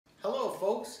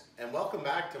folks, and welcome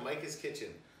back to Micah's Kitchen.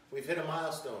 We've hit a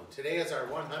milestone. Today is our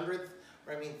 100th,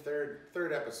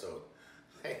 third episode.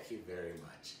 Thank you very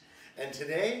much. And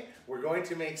today we're going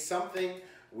to make something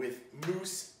with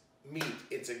moose meat.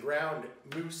 It's a ground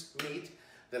moose meat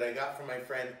that I got from my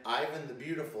friend Ivan the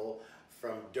Beautiful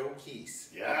from Dokis.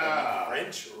 Yeah.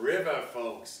 French River,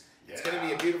 folks. Yeah. It's going to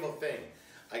be a beautiful thing.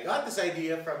 I got this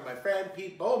idea from my friend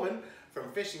Pete Bowman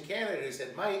from Fishing Canada, who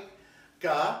said,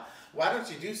 Micah, why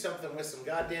don't you do something with some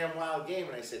goddamn wild game?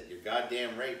 And I said, you're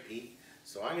goddamn right, Pete.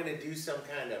 So I'm going to do some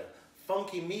kind of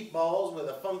funky meatballs with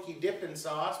a funky dipping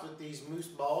sauce with these moose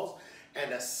balls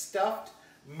and a stuffed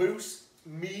moose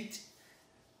meat.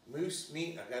 Moose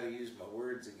meat, I got to use my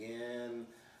words again.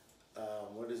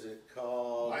 What is it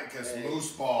called? Micah's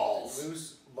moose balls.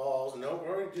 Moose balls. No,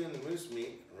 we're already doing the moose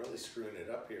meat. I'm really screwing it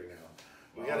up here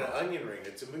now. We got an onion ring.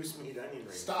 It's a moose meat onion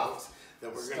ring. Stuffed.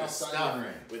 That we're going to stuff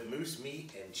with moose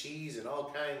meat and cheese and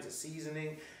all kinds of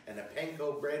seasoning and a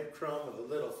panko breadcrumb with a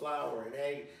little flour and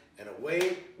egg, and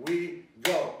away we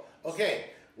go. Okay,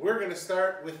 we're going to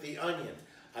start with the onion.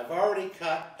 I've already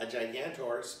cut a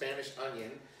gigantor Spanish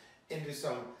onion into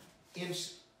some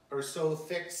inch or so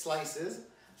thick slices,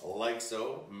 like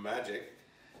so, magic.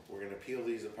 We're going to peel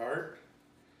these apart.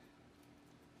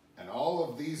 And all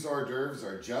of these hors d'oeuvres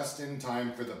are just in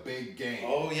time for the big game.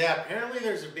 Oh yeah, apparently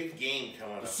there's a big game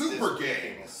coming up. Super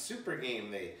game. A super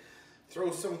game. They throw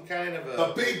some kind of a...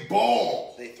 The big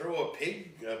bowl. They throw a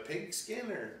pig skin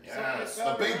or yes, something like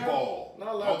that. The big bowl.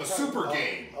 Not allowed the super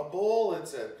game. A bowl,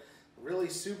 it's a really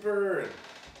super, and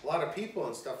a lot of people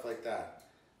and stuff like that.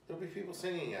 There'll be people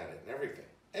singing at it and everything.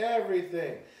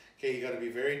 Everything. Okay, you got to be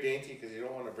very dainty because you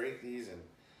don't want to break these and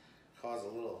cause a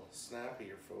little snap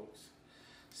here, folks.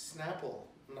 Snapple,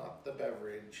 not the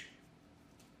beverage.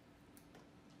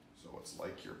 So it's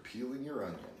like you're peeling your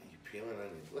onion. You're peeling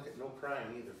onions. Look at no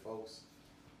crime either, folks.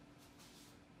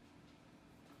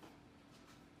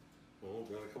 Oh,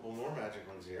 got a couple more magic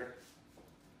ones here.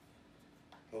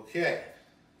 Okay.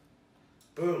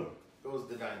 Boom. Goes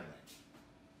the dynamite.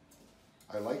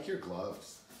 I like your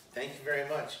gloves. Thank you very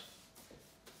much.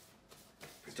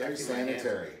 It's very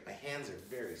sanitary. My hands are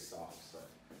very soft, so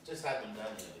just had them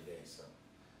done the other day, so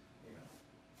you know.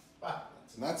 Wow,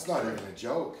 that's not even a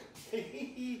joke.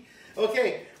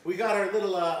 Okay, we got our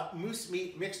little moose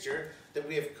meat mixture that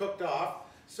we have cooked off.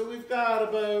 So we've got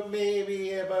about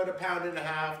maybe about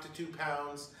 1.5 to 2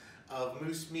 pounds of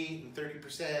moose meat and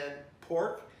 30%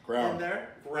 pork in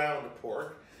there, ground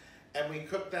pork, and we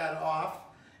cooked that off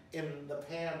in the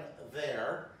pan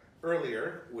there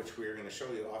earlier, which we're going to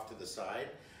show you off to the side.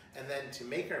 And then to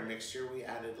make our mixture, we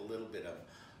added a little bit of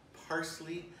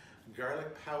parsley,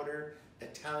 garlic powder,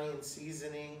 Italian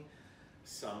seasoning,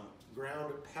 some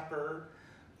ground pepper,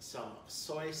 some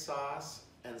soy sauce,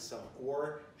 and some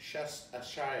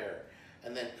Worcestershire.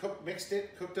 And then mixed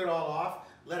it, cooked it all off,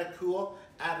 let it cool,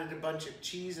 added a bunch of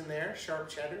cheese in there, sharp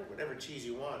cheddar, whatever cheese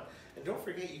you want. And don't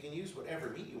forget, you can use whatever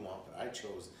meat you want, but I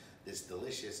chose this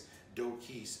delicious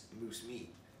Dokis moose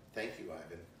meat. Thank you,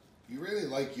 Ivan. You really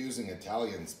like using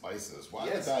Italian spices. Why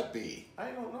would that be?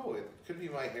 I don't know. It could be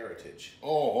my heritage.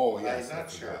 Oh, yes. I'm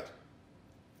not sure.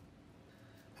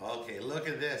 Okay, look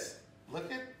at this.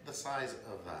 Look at the size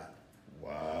of that.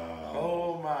 Wow.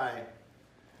 Oh my.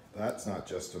 That's not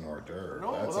just an hors d'oeuvre.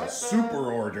 No, that's a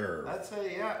super hors d'oeuvre. That's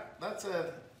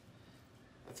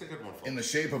a good one, folks. In the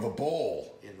shape of a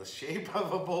bowl. In the shape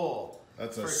of a bowl.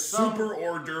 That's a super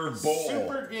hors d'oeuvre bowl.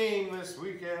 Super game this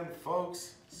weekend,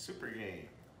 folks. Super game.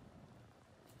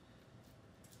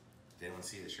 Did anyone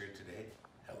see the shirt today?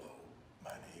 Hello,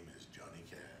 my name is Johnny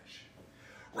Cash.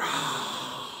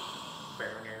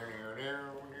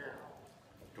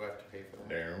 Do I have to pay for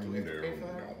that? Do we have to pay for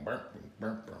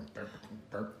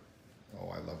that? Oh,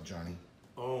 I love Johnny.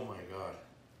 Oh my God.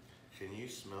 Can you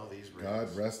smell these ribs?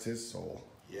 God rest his soul.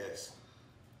 Yes.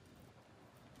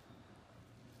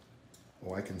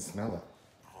 Oh, I can smell it.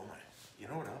 Oh my. You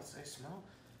know what else I smell?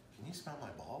 Can you smell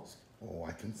my balls? Oh,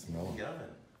 I can smell In them. the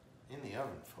oven. In the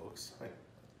oven, folks. They're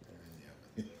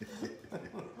in the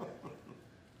oven.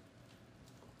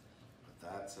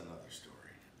 But that's another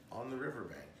story. On the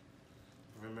riverbank.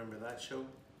 Remember that show?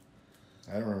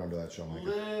 I don't remember that show, Mike. A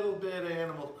little bit of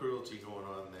animal cruelty going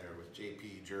on there with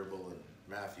J.P. Gerbil and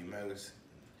Matthew Mouse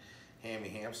and Hammy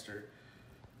Hamster.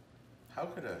 How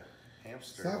could a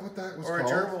hamster... Is that what that was or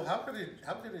called? Or a gerbil, how could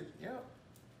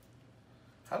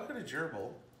a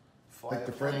gerbil fly like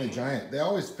the a friendly plane? giant. They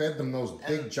always fed them those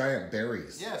big giant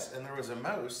berries. Yes, and there was a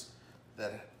mouse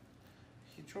that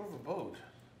he drove a boat.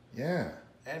 Yeah.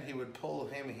 And he would pull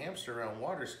a Hammy Hamster around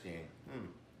water skiing.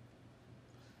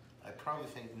 I probably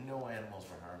think no animals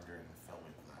were harmed during the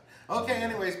filming of that. Okay,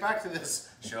 anyways, back to this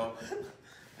show.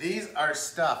 These are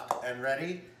stuffed and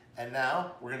ready. And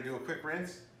now we're gonna do a quick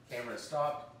rinse. Camera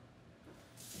stopped.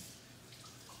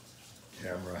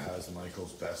 Camera has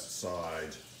Michael's best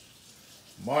side.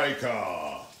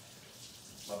 Micah!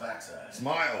 My backside.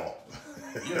 Smile!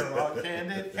 You're on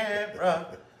candid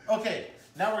camera. Okay,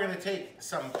 now we're gonna take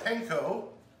some panko.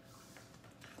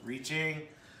 Reaching.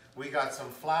 We got some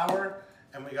flour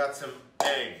and we got some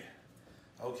egg.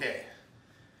 Okay.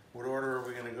 What order are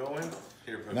we gonna go in?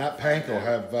 Here, And that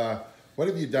panko, what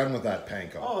have you done with that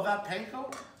panko? Oh, that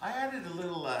panko? I added a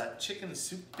little chicken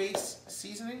soup base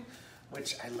seasoning,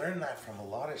 which I learned that from a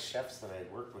lot of chefs that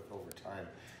I worked with over time.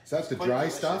 Is that the dry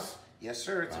stuff? Yes,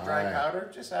 sir. It's a dry powder.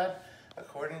 Just add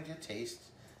according to taste.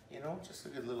 You know, just a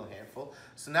good little handful.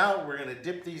 So now we're gonna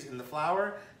dip these in the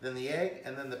flour, then the egg,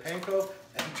 and then the panko,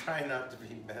 and try not to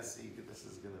be messy. This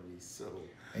is gonna be so.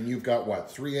 And you've got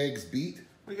what, 3 eggs beat?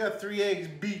 We got 3 eggs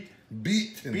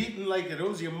beaten like it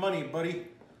owes you money, buddy.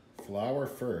 Flour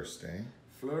first, eh?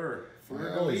 Fleur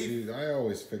I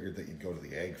always figured that you'd go to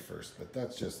the egg first, but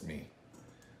that's just me.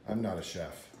 I'm not a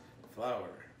chef. Flour,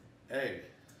 egg.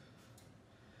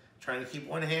 Trying to keep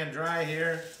one hand dry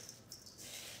here.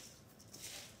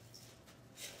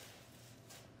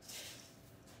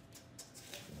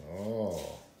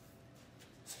 Oh.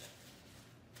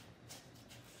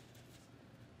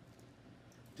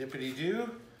 Dippity-doo.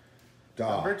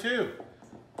 Number 2.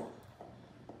 Oh,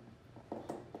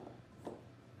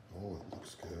 it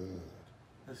looks good.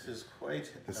 This is quite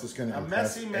This is going to a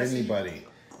impress anybody.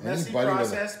 Messy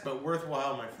process, but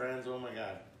worthwhile, my friends. Oh my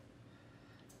God.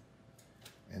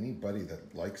 Anybody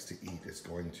that likes to eat is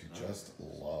going to just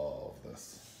love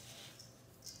this.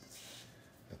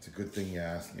 That's a good thing you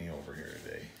asked me over here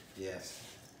today. Yes.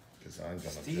 Because I'm going to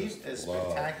Steve is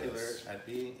love spectacular this. at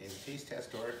being in taste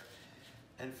tester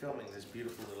and filming this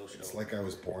beautiful little show. It's like I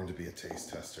was born to be a taste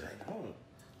tester. I know.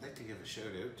 I'd like to give a shout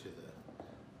out to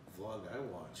the vlog I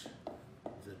watch,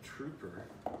 The Trooper.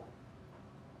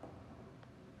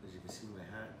 As you can see my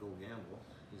hat, Go Gamble.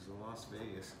 He's a Las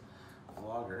Vegas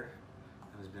vlogger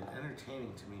and has been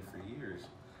entertaining to me for years.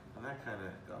 And that kind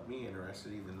of got me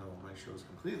interested, even though my show is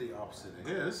completely opposite of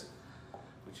his,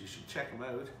 which you should check him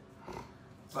out.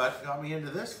 But got me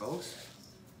into this, folks.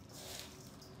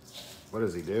 What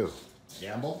does he do?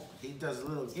 Gamble? He does a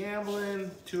little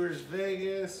gambling, tours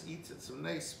Vegas, eats at some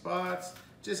nice spots,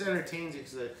 just entertains you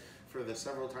because for the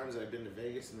several times I've been to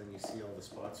Vegas, and then you see all the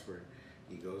spots where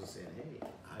he goes saying, hey,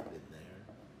 I've been there.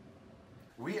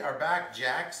 We are back,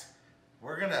 Jacks.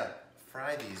 We're gonna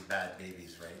fry these bad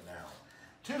babies right now.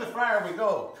 To the fryer we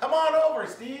go. Come on over,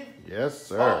 Steve. Yes,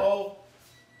 sir. Uh-oh.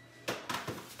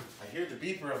 I hear the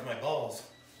beeper of my balls.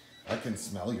 I can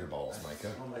smell your balls,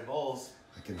 Micah. Oh, my balls.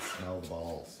 I can smell the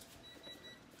balls.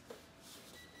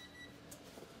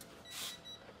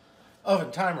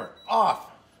 Oven timer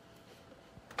off.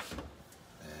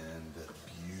 And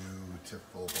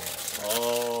beautiful balls.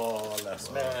 Oh, the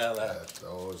smell at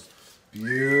those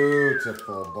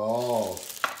beautiful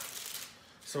balls.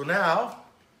 So now,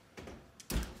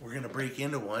 we're gonna break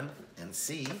into one and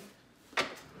see.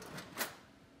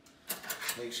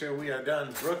 Make sure we are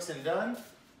done. Brooks and done.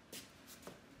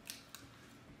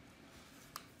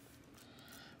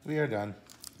 We are done.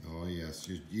 Oh yes,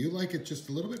 you like it just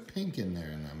a little bit pink in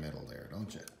there in the middle there,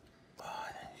 don't you?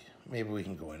 Maybe we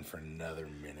can go in for another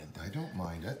minute. I don't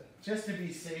mind it. Just to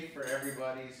be safe for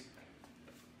everybody's.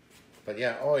 But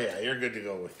yeah, oh yeah, you're good to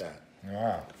go with that.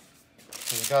 Yeah.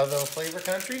 Does it got a little flavor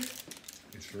country?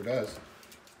 It sure does.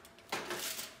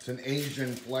 It's an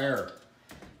Asian flair.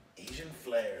 Asian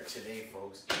flair today,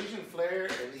 folks. Asian flair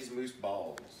and these moose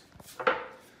balls.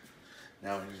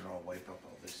 Now I'm just gonna wipe up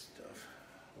all this stuff.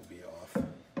 We'll be off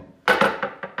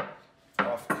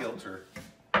kilter.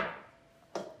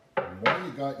 And what do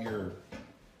you got your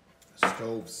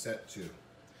stove set to?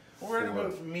 We're at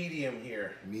about medium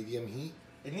here. Medium heat?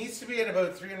 It needs to be at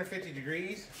about 350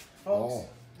 degrees, folks. Oh,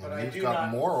 but and you've got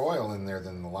more oil in there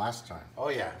than the last time. Oh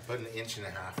yeah, about 1.5 inches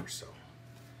or so.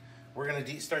 We're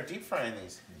gonna start deep frying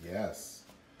these. Yes.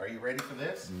 Are you ready for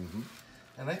this? Mm-hmm.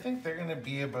 And I think they're gonna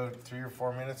be about 3 or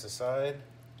 4 minutes aside.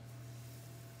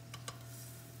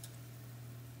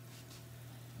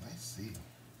 I see.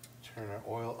 Turn our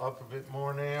oil up a bit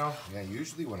more now. Yeah,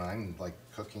 usually when I'm like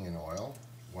cooking in oil,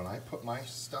 when I put my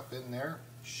stuff in there,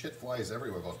 shit flies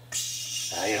everywhere. It goes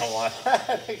psh. You don't want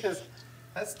that because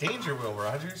that's danger, Will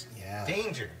Rogers. Yeah.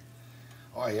 Danger.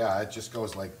 Oh yeah, it just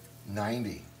goes like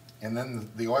 90. And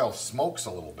then the oil smokes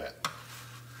a little bit.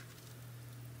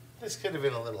 This could have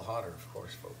been a little hotter, of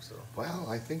course, folks. So. Well,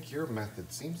 I think your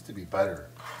method seems to be better.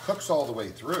 Cooks all the way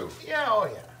through. Yeah, oh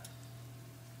yeah.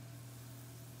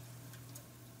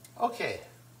 Okay,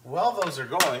 while those are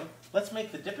going, let's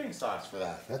make the dipping sauce for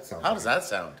that. That sounds How does that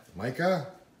sound? Micah,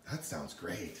 that sounds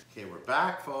great. Okay, we're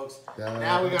back, folks.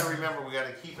 Now we gotta remember, we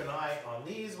gotta keep an eye on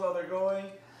these while they're going,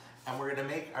 and we're gonna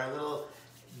make our little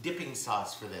dipping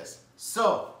sauce for this.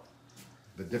 So,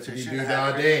 the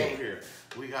dippity-doo-dah-day.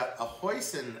 We got a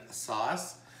hoisin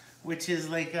sauce, which is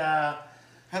like a,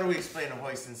 how do we explain a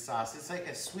hoisin sauce? It's like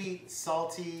a sweet,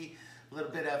 salty, little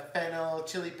bit of fennel,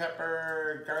 chili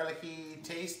pepper, garlicky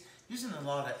taste, used in a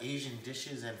lot of Asian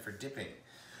dishes and for dipping.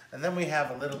 And then we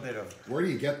have a little bit of... Where do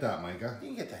you get that, Micah? You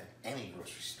can get that at any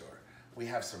grocery store. We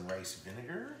have some rice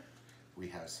vinegar. We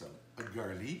have some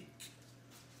garlic.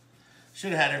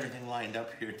 Should have had everything lined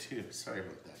up here too. Sorry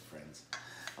about that, friends.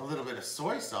 A little bit of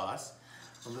soy sauce.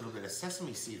 A little bit of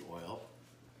sesame seed oil.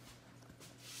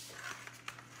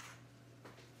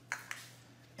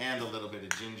 And a little bit of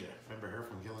ginger. Remember her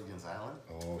from Gilligan's Island?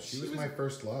 Oh, she was my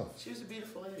first love. She was a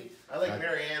beautiful lady. I like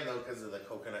Marianne though because of the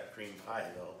coconut cream pie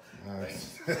though.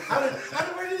 Nice.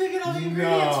 Where did they get all the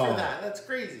ingredients for that? That's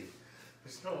crazy.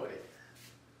 There's no way.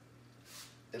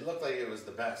 It looked like it was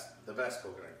the best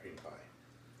coconut cream pie.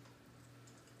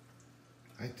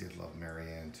 I did love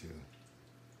Marianne too.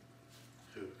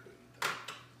 Who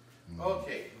couldn't?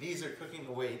 Okay, these are cooking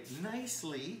away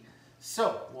nicely.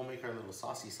 So we'll make our little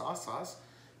saucy sauce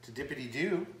to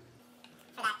dippity-doo.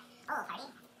 For that party.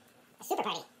 A super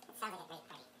party. It sounds like a great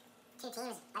party. 2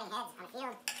 teams butting heads on a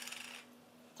field.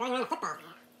 Throwing around a football.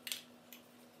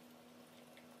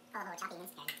 Oh, choppy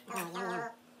minced bread. Oh, yum, yum.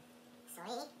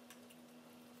 Soy.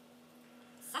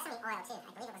 Sesame oil, too.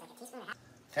 I believe it was like a teaspoon and a half.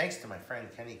 Thanks to my friend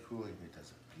Kenny Cooley, who does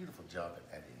a beautiful job at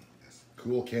editing this.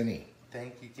 Cool Kenny.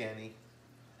 Thank you, Kenny.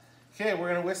 Okay, we're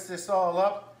gonna whisk this all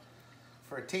up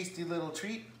for a tasty little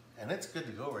treat, and it's good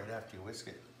to go right after you whisk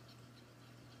it.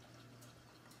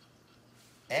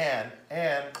 And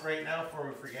right now, before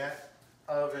we forget,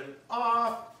 oven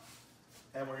off,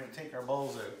 and we're gonna take our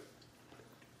bowls out.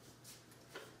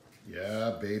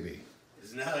 Yeah, baby.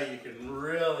 Because now you can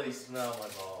really smell my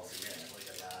balls again. Look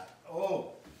at that.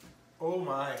 Oh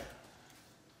my.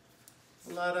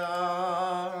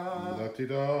 La-da.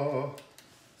 La-ti-da.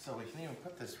 So we can even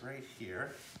put this right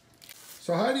here.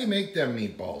 So how do you make them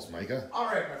meatballs, Micah? All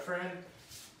right, my friend.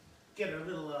 Get our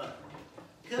little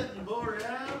cutting board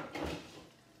out.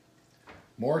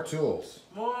 More tools.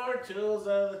 More tools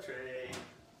out of the tray.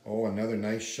 Oh, another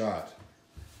nice shot.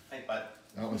 Hey, bud.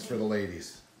 That one's for the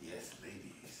ladies. Yes,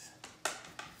 ladies.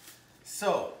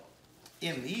 So,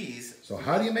 in these... So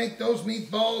how do you make those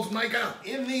meatballs, Micah?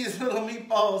 In these little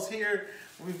meatballs here,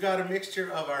 we've got a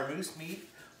mixture of our moose meat,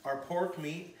 our pork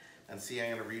meat, and see,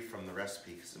 I'm going to read from the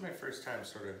recipe, because this is my first time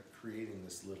sort of creating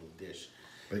this little dish.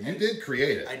 But you did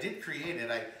create it. I did create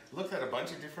it. I looked at a bunch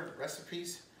of different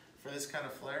recipes for this kind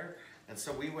of flair, and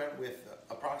so we went with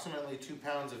approximately 2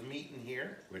 pounds of meat in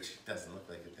here, which doesn't look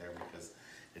like it there because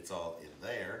it's all in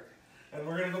there. And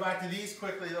we're going to go back to these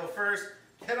quickly though. First,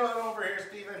 head on over here,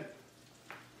 Stephen.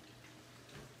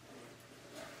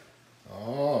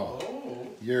 Oh.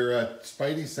 Your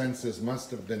spidey senses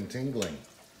must have been tingling.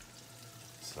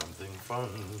 Something fun.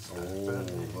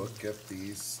 Oh, look at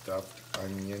these stuffed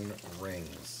onion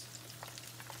rings.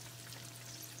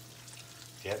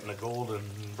 Getting a golden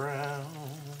brown.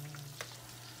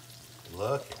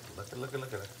 Look at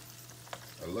it.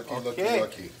 A looky, Okay.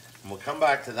 looky. And we'll come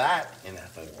back to that in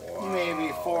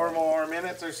maybe 4 more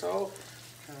minutes or so.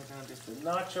 Turn it down just a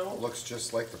nacho. Looks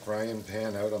just like the frying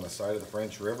pan out on the side of the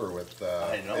French River with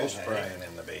fish frying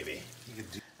in the baby. You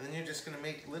could do, and then you're just going to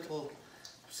make little,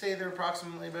 say they're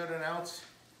approximately about an ounce,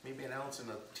 maybe an ounce in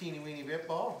a teeny weeny bit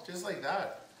ball, just like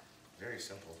that. Very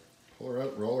simple. Pull her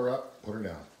out, roll her up, put her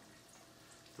down.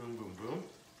 Boom, boom, boom.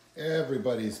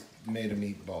 Everybody's made a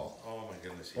meatball. Oh my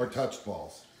goodness. Or yes. touched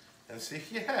balls. And see,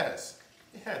 yes.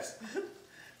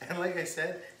 And like I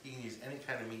said, you can use any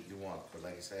kind of meat you want. But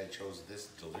like I said, I chose this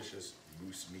delicious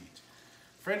moose meat.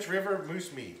 French River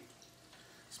moose meat.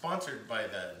 Sponsored by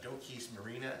the Dokis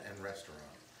Marina and Restaurant.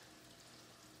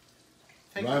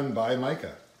 Run by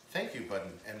Micah. Thank you,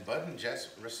 Bud and Jess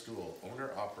Restool,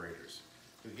 owner-operators,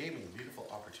 who gave me a beautiful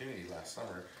opportunity last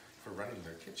summer for running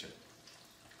their kitchen.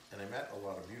 And I met a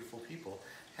lot of beautiful people.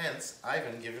 Hence,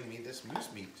 Ivan given me this moose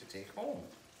meat to take home.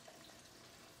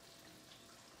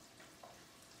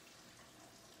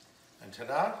 And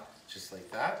ta-da, just like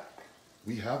that.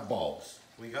 We have balls.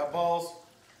 We got balls.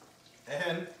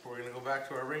 And we're gonna go back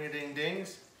to our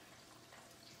ring-a-ding-dings.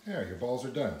 There, your balls are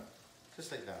done.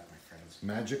 Just like that, my friends.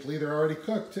 Magically, they're already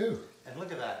cooked, too. And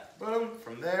look at that. Boom,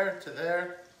 from there to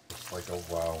there. It's like a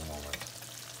wow moment.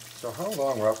 So how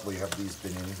long roughly have these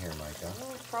been in here, Micah?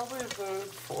 Oh, probably about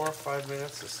 4 or 5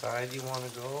 minutes aside you want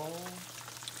to go.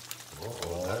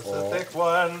 Oh, that's a thick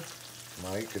one.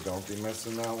 Mike, don't be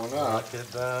messing that one up. Look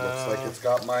at that. Looks like it's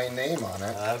got my name on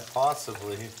it.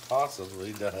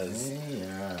 Possibly does.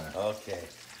 Yeah. Okay,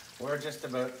 we're just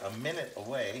about a minute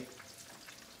away.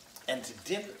 And to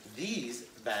dip these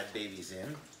bad babies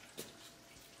in,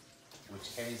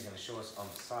 which Kenny's going to show us on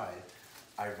the side,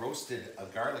 I roasted a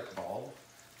garlic bulb.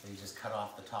 And you just cut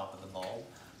off the top of the bulb,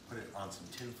 put it on some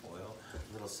tin foil,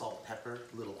 a little salt, pepper,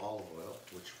 a little olive oil,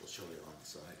 which we'll show you on the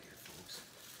side here, folks.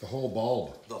 The whole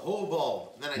bulb. The whole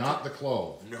bulb. Then Not the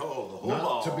clove. No, the whole Not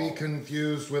bulb. to be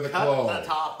confused with a Cut clove. the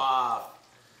top off.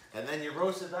 And then you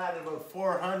roasted that at about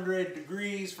 400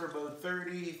 degrees for about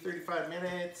 30, 35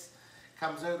 minutes.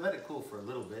 Comes out, let it cool for a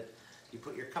little bit. You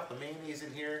put your cup of mayonnaise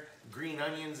in here. Green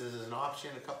onions is an option,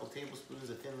 a couple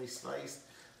tablespoons of thinly sliced.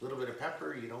 A little bit of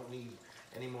pepper. You don't need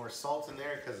any more salt in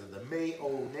there because of the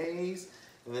mayonnaise.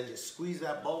 And then just squeeze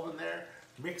that bulb in there.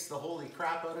 Mix the holy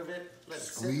crap out of it. Let it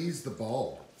Squeeze the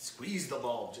bulb. Squeeze the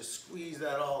bulb. Just squeeze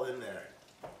that all in there.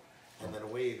 And then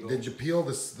away you go. Did you peel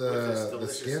the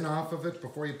skin off of it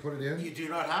before you put it in? You do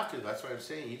not have to. That's what I'm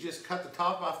saying. You just cut the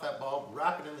top off that bulb,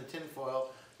 wrap it in the tin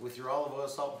foil with your olive oil,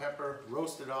 salt, and pepper,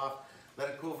 roast it off, let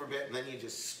it cool for a bit, and then you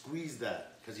just squeeze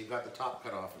that because you've got the top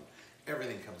cut off and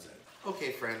everything comes out.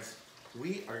 Okay, friends,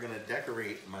 we are going to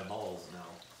decorate my balls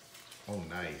now. Oh,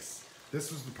 nice.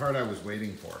 This was the part I was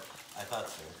waiting for. I thought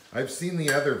so. I've seen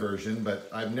the other version, but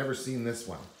I've never seen this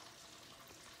one.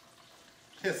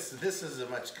 This is a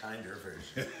much kinder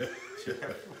version.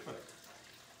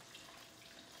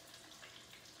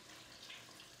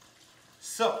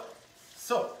 So.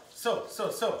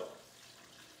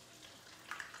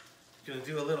 Gonna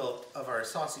do a little of our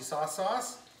saucy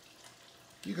sauce.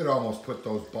 You could almost put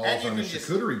those balls on a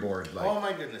charcuterie board. Like. Oh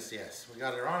my goodness, yes. We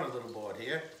got it on a little board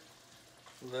here.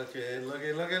 Look it.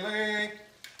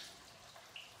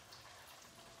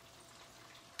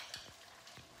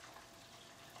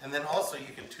 And then also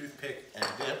you can toothpick and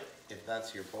dip if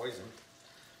that's your poison.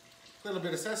 A little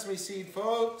bit of sesame seed,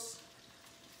 folks.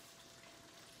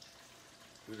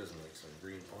 Who doesn't like some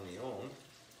green onion?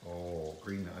 Oh,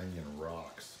 green onion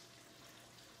rocks.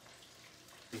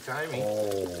 Be timing.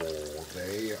 Oh,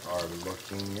 they are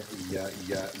looking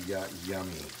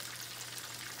yummy.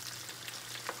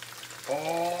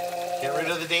 Oh! Get rid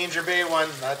of the Danger Bay one.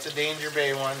 That's a Danger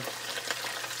Bay one.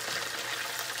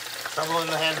 Trouble in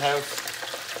the hen house.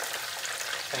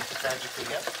 Thank you tragically,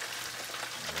 yep.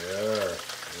 Yeah.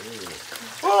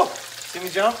 Whoa! See me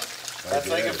jump? That's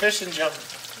like a did. fishing jump.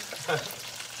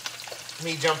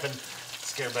 Me jumping,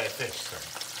 scared by a fish. So.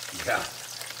 Yeah.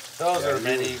 Those are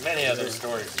many other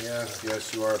stories.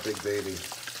 Yes, you are a big baby.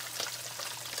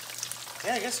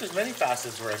 Yeah, I guess there's many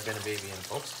facets where I've been a baby in,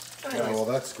 folks. Yeah, well,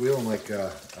 that squealing like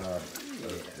a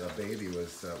baby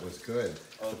was good.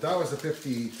 But that was a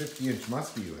 50-inch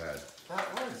muskie you had.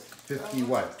 That was. 50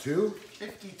 what? 2?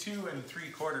 52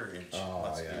 3/4 inch. Oh,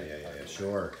 muskie. yeah,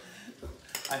 sure.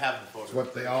 I have the photo. That's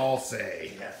what they all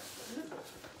say. Yeah.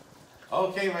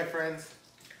 Okay, my friends,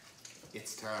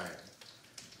 it's time.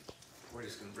 We're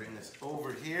just gonna bring this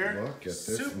over here. Look at this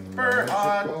super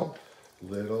hot magical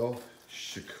little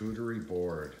charcuterie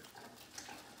board.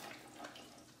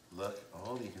 Look,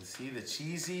 oh, you can see the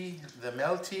cheesy, the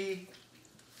melty.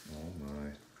 Oh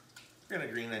my. We're gonna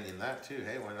green onion that too.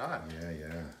 Hey, why not?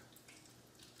 Yeah.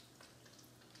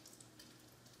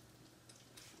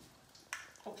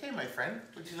 Okay, my friend,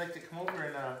 would you like to come over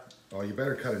and Oh, you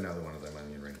better cut another one of them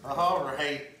onion rings. all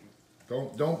right.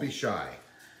 Don't be shy.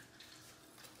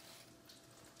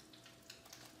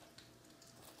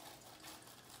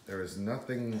 There is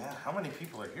nothing. Yeah, how many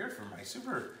people are here for my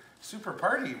super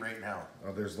party right now?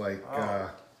 Oh, there's like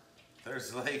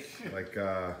There's like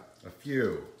a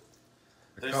few.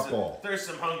 A couple. There's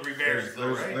some hungry bears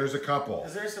though, right? There's a couple.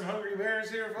 Is there some hungry bears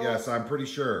here, folks? Yes, I'm pretty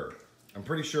sure. I'm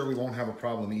pretty sure we won't have a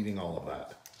problem eating all of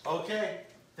that. Okay,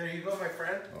 there you go, my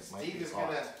friend. Steve is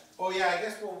gonna. Oh yeah, I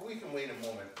guess we can wait a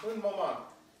moment. Mom,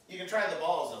 you can try the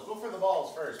balls though. Go for the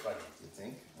balls first, buddy. You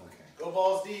think? Okay. Go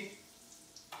balls deep.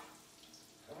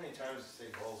 How many times did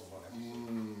you say balls in one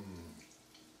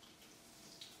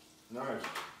episode? Nice.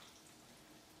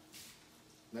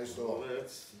 Nice little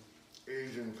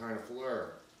Asian kind of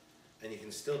flair. And you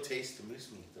can still taste the moose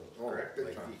meat though, Oh, correct? big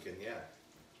Like time. you can, yeah.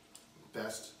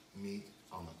 Best meat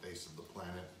on the face of the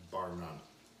planet, bar none.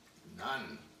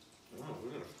 None. Oh,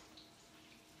 look at it.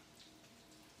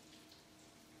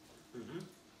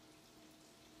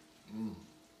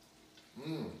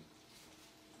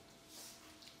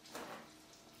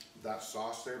 That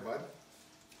sauce there, bud,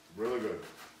 really good.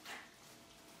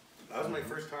 That was my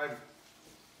first time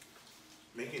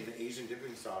making the Asian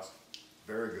dipping sauce.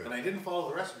 Very good. And I didn't follow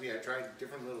the recipe. I tried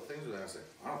different little things with it. I was like,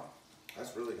 wow,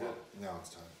 That's really good. Now it's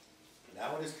time.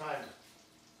 Now it is time.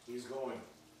 He's going.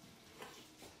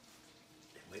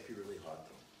 It might be really hot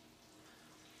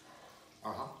though.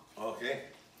 Uh-huh. Okay.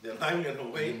 Then I'm gonna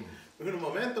wait. Un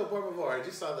momento, por favor. I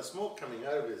just saw the smoke coming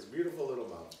out of his beautiful little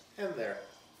mouth. And there.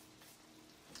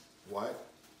 What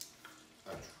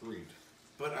a treat.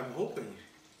 But I'm hoping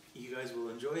you guys will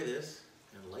enjoy this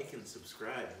and like and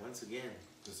subscribe once again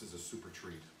This is a super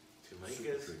treat. to Super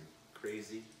Micah's treat.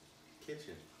 Crazy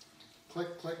Kitchen.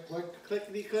 Click, click, click.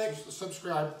 Clickety click.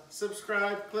 Subscribe.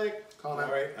 Subscribe, click. Comment.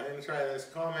 All right, I'm gonna try this.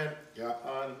 Comment Yeah.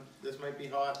 on this might be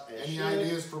hot. As Any shit.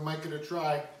 ideas for Micah to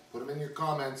try? Put them in your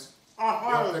comments.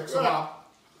 Ah, He'll fix them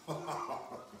up.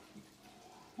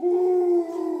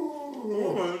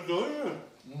 Oh my god.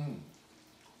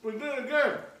 But then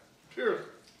again, cheers.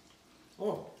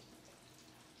 Oh,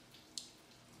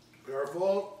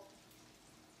 Careful.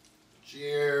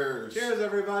 cheers. Cheers,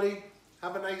 everybody.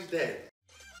 Have a nice day.